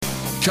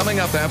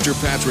Coming up after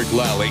Patrick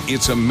Lally,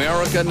 it's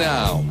America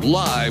Now,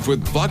 live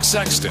with Buck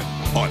Sexton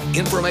on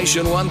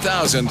Information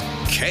 1000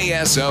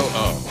 KSOO.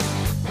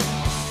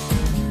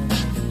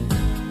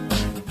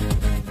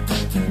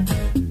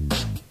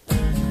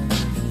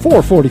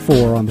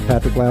 444 on the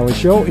Patrick Lally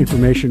Show,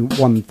 Information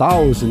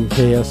 1000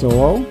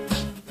 KSOO.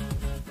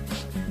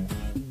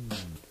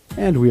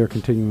 And we are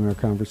continuing our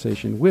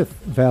conversation with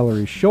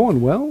Valerie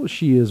Schoenwell.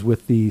 She is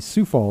with the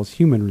Sioux Falls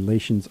Human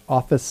Relations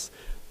Office.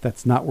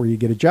 That's not where you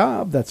get a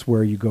job. That's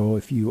where you go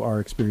if you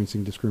are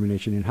experiencing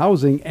discrimination in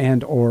housing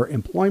and or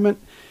employment.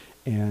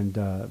 And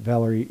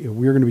Valerie,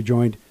 we're going to be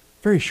joined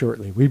very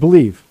shortly. We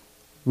believe.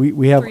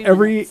 We have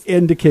every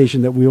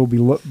indication that we will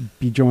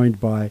be joined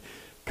by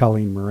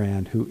Colleen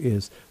Moran, who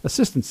is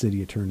Assistant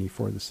City Attorney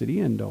for the city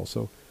and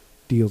also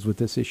deals with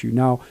this issue.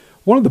 Now,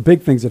 one of the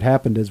big things that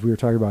happened, as we were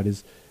talking about,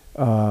 is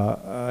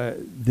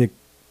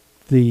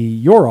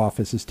your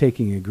office is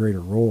taking a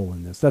greater role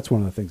in this. That's one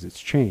of the things that's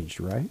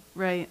changed, right?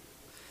 Right.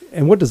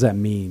 And what does that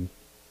mean?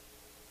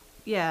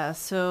 Yeah,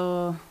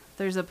 so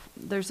there's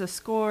a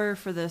score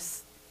for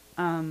this,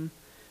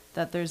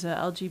 that there's a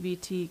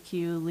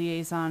LGBTQ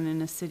liaison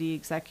in a city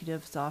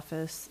executive's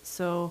office.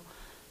 So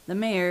the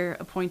mayor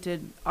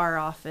appointed our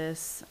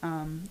office,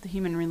 the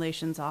Human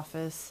Relations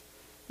Office,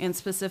 and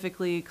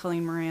specifically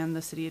Colleen Moran,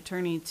 the city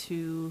attorney,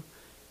 to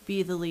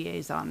be the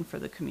liaison for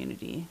the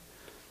community.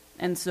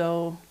 And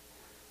so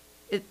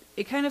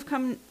it kind of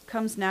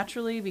comes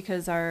naturally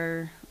because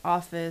our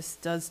office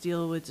does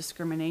deal with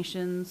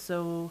discrimination,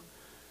 so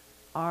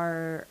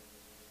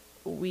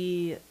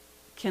we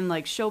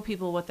can show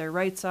people what their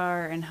rights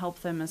are and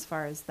help them as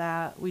far as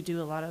that. We do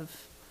a lot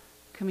of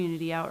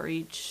community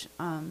outreach,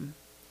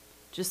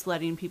 just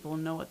letting people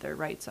know what their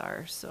rights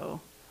are.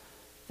 So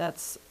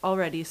that's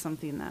already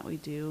something that we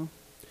do.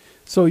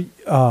 So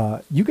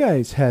you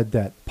guys had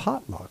that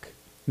potluck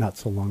not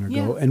so long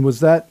ago, Yeah. and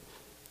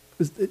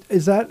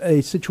is that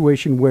a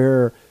situation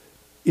where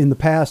in the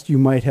past you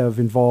might have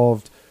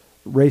involved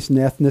race and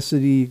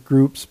ethnicity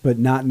groups, but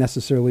not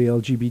necessarily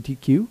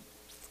LGBTQ,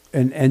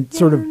 and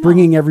sort of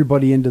bringing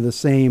everybody into the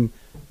same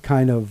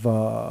kind of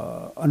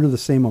under the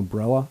same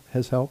umbrella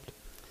has helped?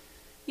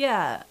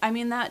 Yeah, I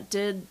mean, that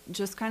did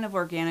just kind of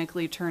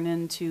organically turn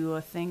into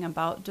a thing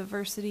about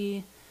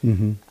diversity.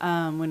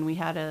 Mm-hmm. When we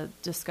had a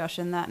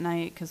discussion that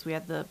night, because we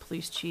had the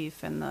police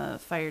chief and the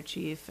fire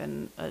chief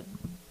and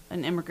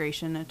an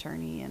immigration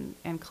attorney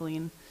and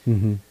Colleen.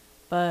 Mm-hmm.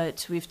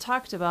 But we've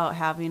talked about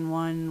having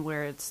one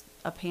where it's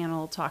a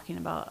panel talking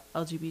about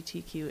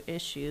LGBTQ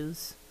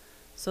issues.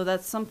 So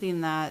that's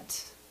something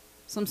that,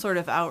 some sort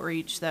of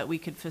outreach that we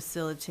could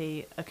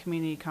facilitate a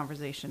community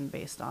conversation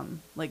based on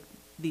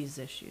these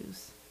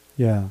issues.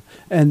 Yeah.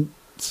 And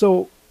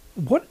so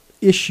what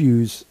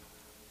issues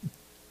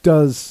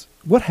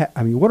what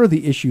are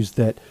the issues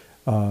that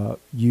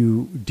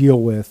you deal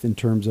with in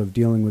terms of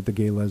dealing with the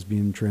gay,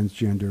 lesbian,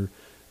 transgender,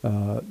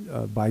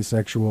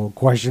 bisexual,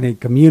 questioning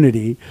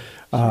community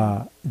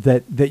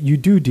that you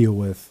do deal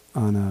with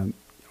on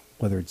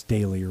whether it's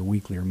daily or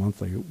weekly or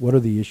monthly? What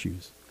are the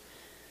issues?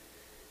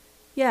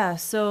 Yeah,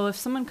 so if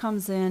someone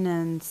comes in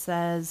and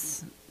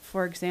says,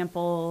 for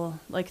example,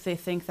 they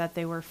think that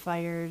they were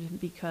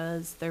fired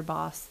because their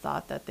boss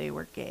thought that they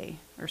were gay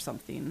or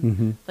something,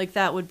 mm-hmm.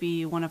 That would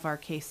be one of our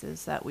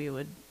cases that we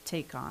would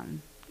take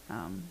on,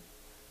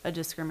 a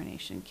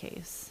discrimination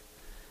case.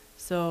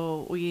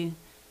 So we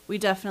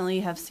definitely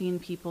have seen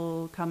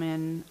people come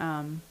in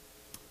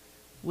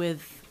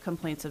with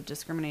complaints of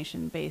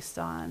discrimination based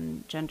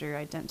on gender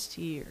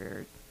identity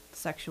or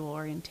sexual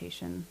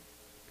orientation.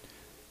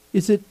 Do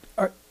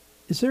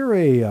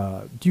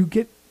you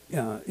get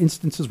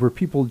instances where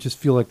people just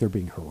feel like they're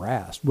being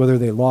harassed, whether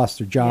they lost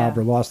their job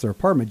or lost their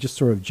apartment, just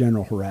sort of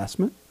general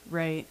harassment?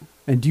 Right.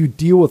 And do you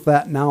deal with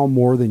that now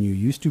more than you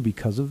used to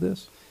because of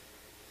this?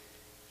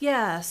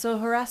 Yeah, so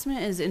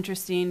harassment is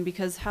interesting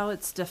because how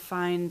it's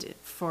defined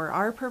for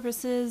our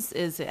purposes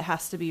is it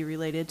has to be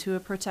related to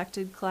a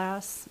protected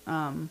class.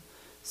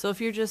 So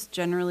if you're just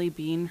generally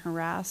being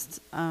harassed,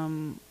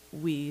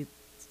 we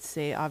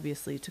say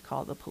obviously to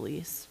call the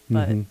police.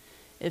 But mm-hmm.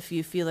 if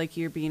you feel like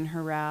you're being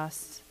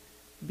harassed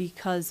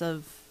because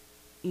of,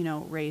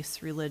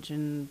 race,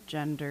 religion,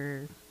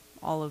 gender,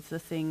 all of the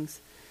things,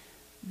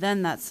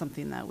 then that's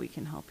something that we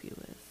can help you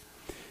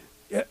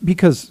with.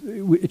 Because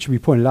it should be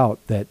pointed out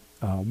that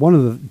one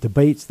of the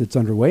debates that's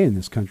underway in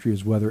this country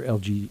is whether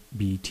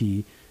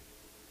LGBTQ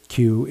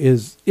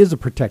is a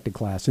protected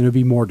class, and it would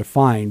be more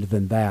defined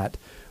than that.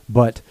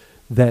 But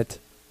that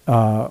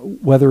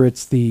whether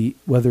it's the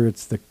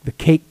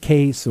cake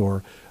case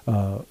or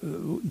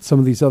some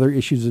of these other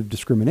issues of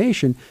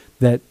discrimination,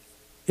 that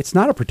it's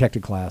not a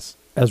protected class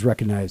as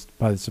recognized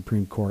by the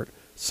Supreme Court.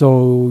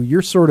 So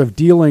you're sort of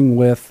dealing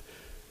with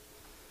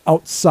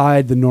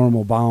outside the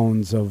normal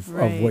bounds of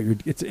what you're.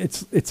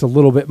 It's a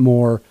little bit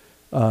more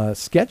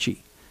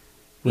sketchy,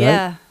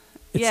 right?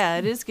 Yeah,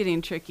 it is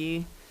getting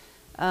tricky,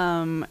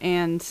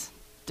 and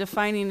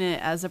defining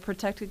it as a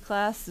protected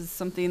class is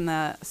something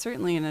that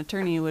certainly an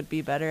attorney would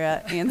be better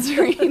at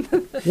answering.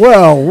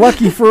 Well,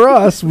 lucky for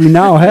us, we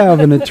now have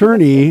an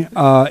attorney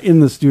in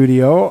the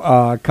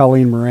studio,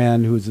 Colleen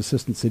Moran, who is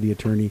Assistant City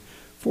Attorney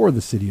for the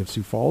City of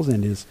Sioux Falls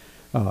and is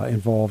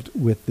involved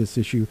with this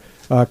issue.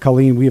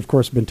 Colleen, we, of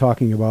course, have been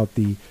talking about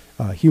the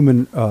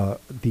Human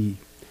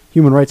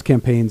Rights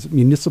Campaign's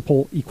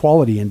Municipal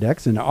Equality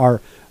Index and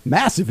our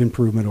massive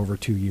improvement over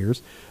 2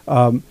 years.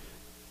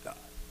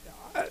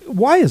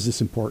 Why is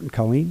this important,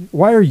 Colleen?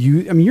 Why are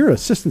you, I mean, you're an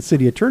assistant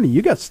city attorney.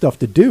 You got stuff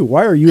to do.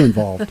 Why are you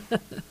involved?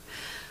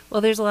 Well,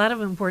 there's a lot of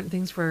important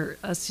things for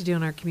us to do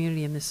in our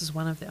community, and this is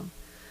one of them.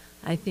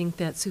 I think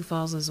that Sioux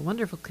Falls is a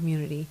wonderful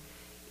community,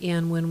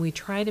 and when we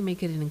try to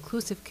make it an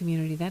inclusive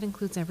community, that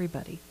includes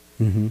everybody.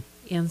 Mm-hmm.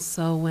 And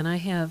so when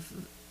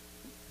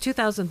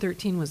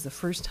 2013 was the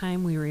first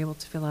time we were able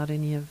to fill out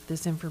any of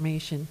this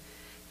information.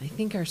 I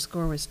think our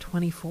score was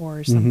 24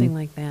 or something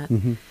like that.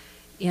 Mm-hmm.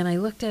 And I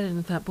looked at it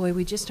and thought, boy,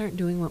 we just aren't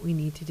doing what we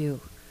need to do.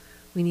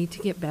 We need to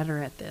get better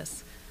at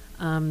this.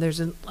 There's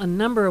a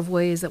number of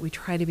ways that we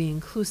try to be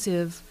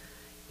inclusive,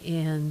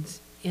 and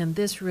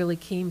this really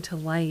came to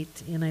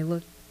light. And I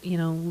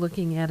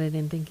looking at it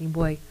and thinking,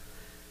 boy,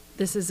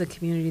 this is a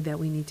community that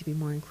we need to be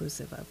more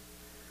inclusive of.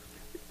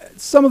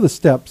 Some of the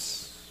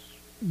steps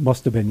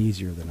must have been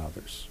easier than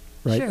others,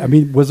 right? Sure. I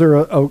mean, was there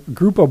a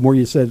group of them where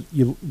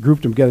you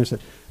grouped them together and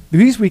said,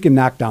 these we can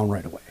knock down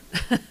right away?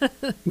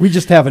 We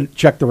just haven't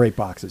checked the right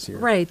boxes here.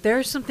 Right. There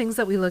are some things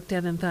that we looked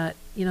at and thought,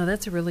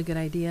 that's a really good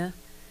idea.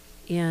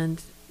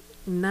 And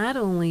not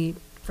only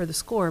for the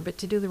score, but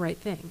to do the right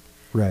thing.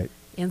 Right.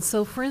 And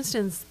so, for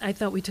instance, I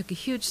thought we took a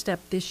huge step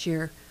this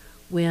year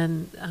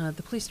when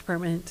the police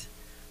department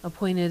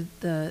appointed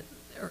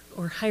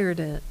or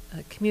hired a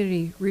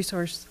community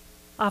resource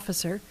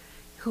officer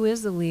who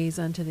is the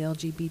liaison to the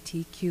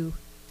LGBTQ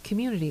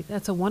community.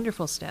 That's a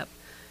wonderful step,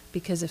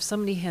 because if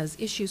somebody has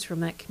issues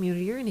from that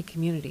community or any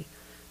community,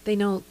 they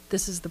know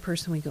this is the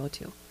person we go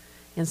to.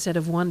 Instead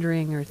of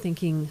wondering or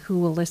thinking who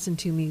will listen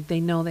to me, they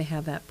know they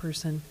have that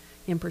person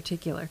in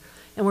particular.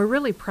 And we're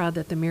really proud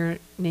that the mayor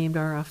named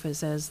our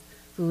office as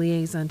the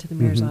liaison to the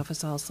mayor's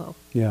office also.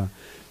 Yeah.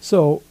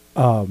 So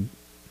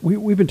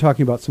we've been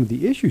talking about some of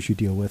the issues you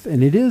deal with,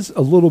 and it is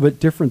a little bit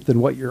different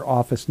than what your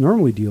office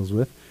normally deals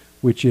with,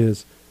 which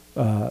is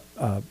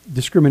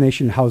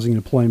discrimination in housing and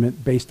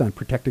employment based on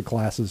protected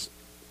classes,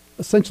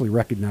 essentially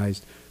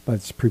recognized by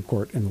the Supreme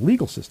Court and the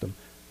legal system.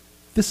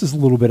 This is a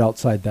little bit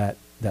outside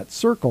that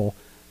circle.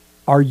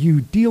 Are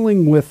you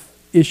dealing with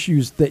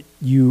issues that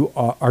you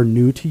are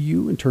new to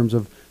you in terms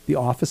of the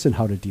office and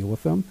how to deal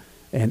with them,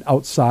 and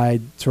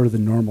outside sort of the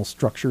normal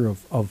structure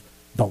of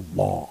the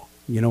law?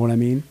 You know what I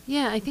mean?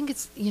 Yeah, I think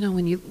it's,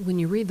 when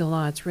you read the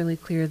law, it's really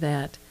clear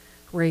that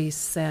race,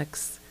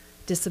 sex,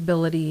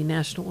 disability,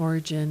 national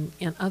origin,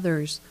 and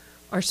others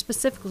are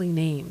specifically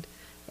named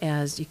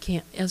as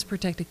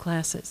protected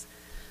classes.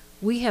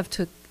 We have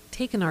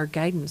taken our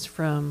guidance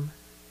from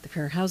the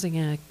Fair Housing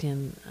Act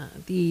and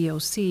the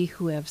EEOC,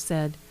 who have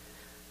said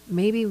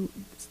maybe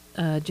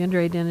gender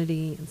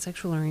identity and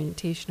sexual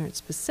orientation aren't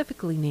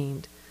specifically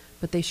named,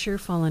 but they sure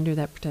fall under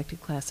that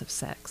protected class of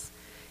sex.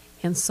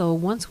 And so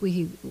once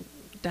we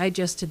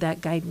digested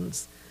that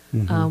guidance,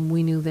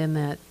 we knew then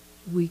that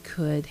we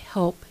could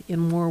help in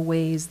more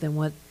ways than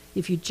what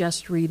if you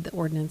just read the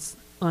ordinance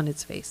on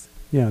its face.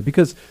 Yeah,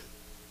 because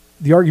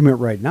the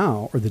argument right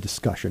now, or the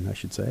discussion, I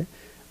should say,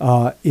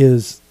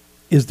 is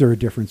there a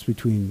difference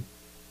between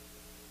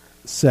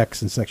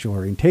sex and sexual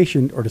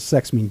orientation, or does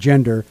sex mean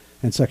gender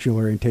and sexual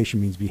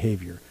orientation means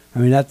behavior? I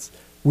mean,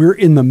 we're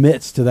in the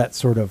midst of that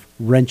sort of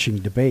wrenching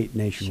debate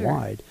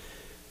nationwide. Sure.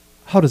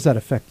 How does that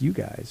affect you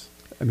guys?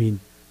 I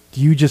mean,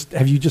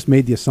 have you just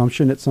made the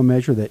assumption at some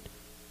measure that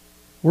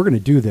we're going to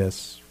do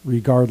this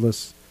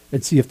regardless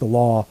and see if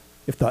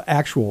the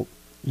actual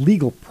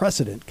legal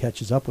precedent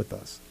catches up with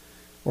us?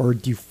 Or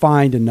do you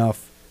find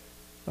enough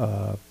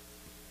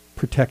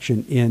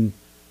protection in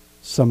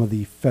some of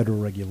the federal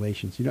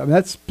regulations? I mean,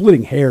 that's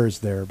splitting hairs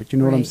there, but you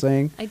know what I'm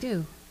saying? I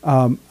do.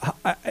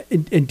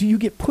 And do you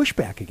get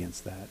pushback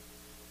against that?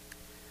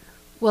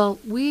 Well,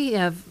 we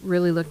have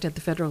really looked at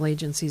the federal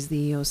agencies,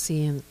 the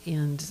EEOC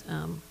and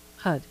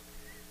HUD,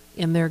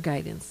 and their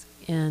guidance.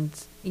 And,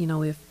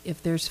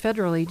 if there's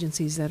federal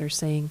agencies that are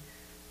saying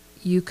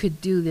you could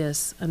do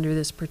this under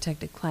this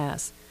protected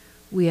class,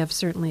 we have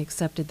certainly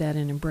accepted that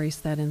and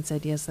embraced that and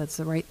said, yes, that's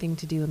the right thing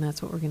to do, and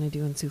that's what we're going to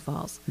do in Sioux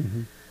Falls.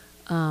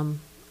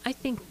 I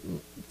think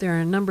there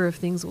are a number of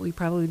things that we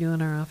probably do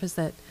in our office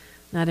that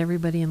not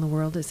everybody in the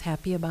world is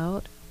happy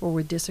about or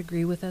would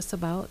disagree with us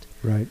about.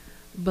 Right.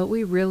 But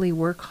we really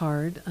work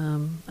hard.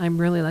 I'm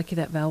really lucky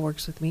that Val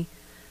works with me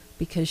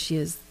because she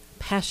is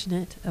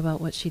passionate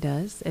about what she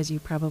does, as you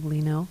probably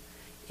know.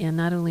 And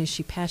not only is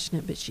she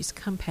passionate, but she's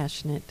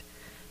compassionate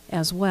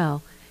as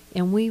well.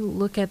 And we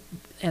look at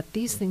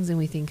these things and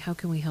we think, how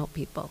can we help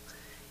people?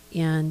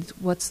 And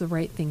what's the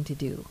right thing to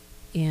do?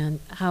 And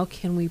how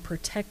can we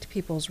protect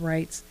people's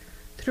rights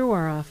through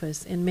our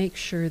office and make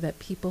sure that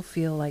people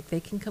feel like they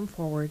can come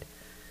forward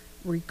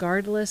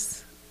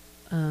regardless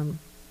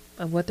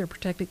what their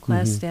protected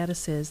class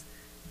status is,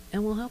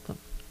 and we'll help them.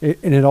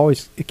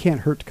 It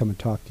can't hurt to come and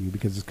talk to you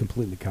because it's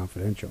completely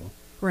confidential.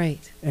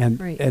 Right.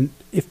 And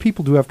if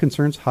people do have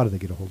concerns, how do they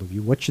get a hold of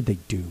you? What should they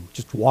do?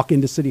 Just walk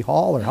into City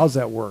Hall, or how's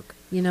that work?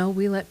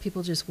 We let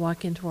people just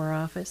walk into our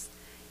office,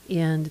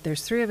 and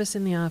there's 3 of us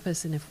in the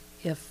office, and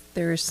if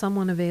there is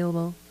someone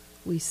available,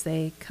 we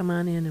say, come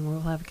on in and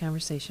we'll have a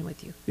conversation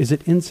with you. Is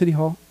it in City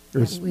Hall?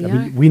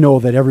 We know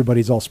that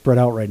everybody's all spread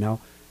out right now,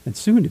 and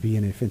soon to be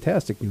in a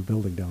fantastic new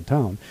building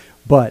downtown.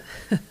 But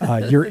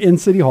you're in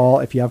City Hall.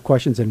 If you have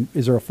questions, and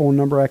is there a phone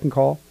number I can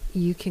call?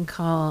 You can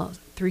call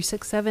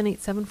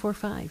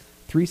 367-8745.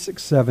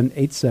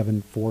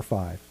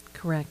 367-8745.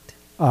 Correct.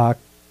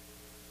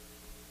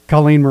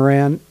 Colleen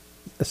Moran,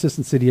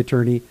 Assistant City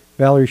Attorney.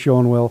 Valerie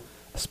Schoenwell,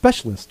 a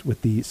specialist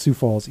with the Sioux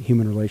Falls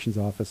Human Relations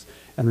Office.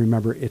 And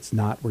remember, it's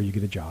not where you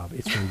get a job.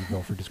 It's where you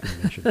go for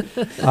discrimination.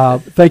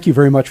 Thank you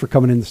very much for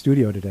coming in the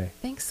studio today.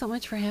 Thanks so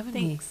much for having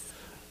me.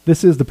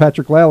 This is the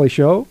Patrick Lally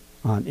Show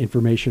on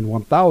Information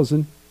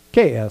 1000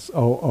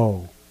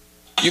 KSOO.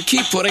 You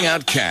keep putting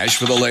out cash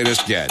for the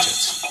latest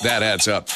gadgets. That adds up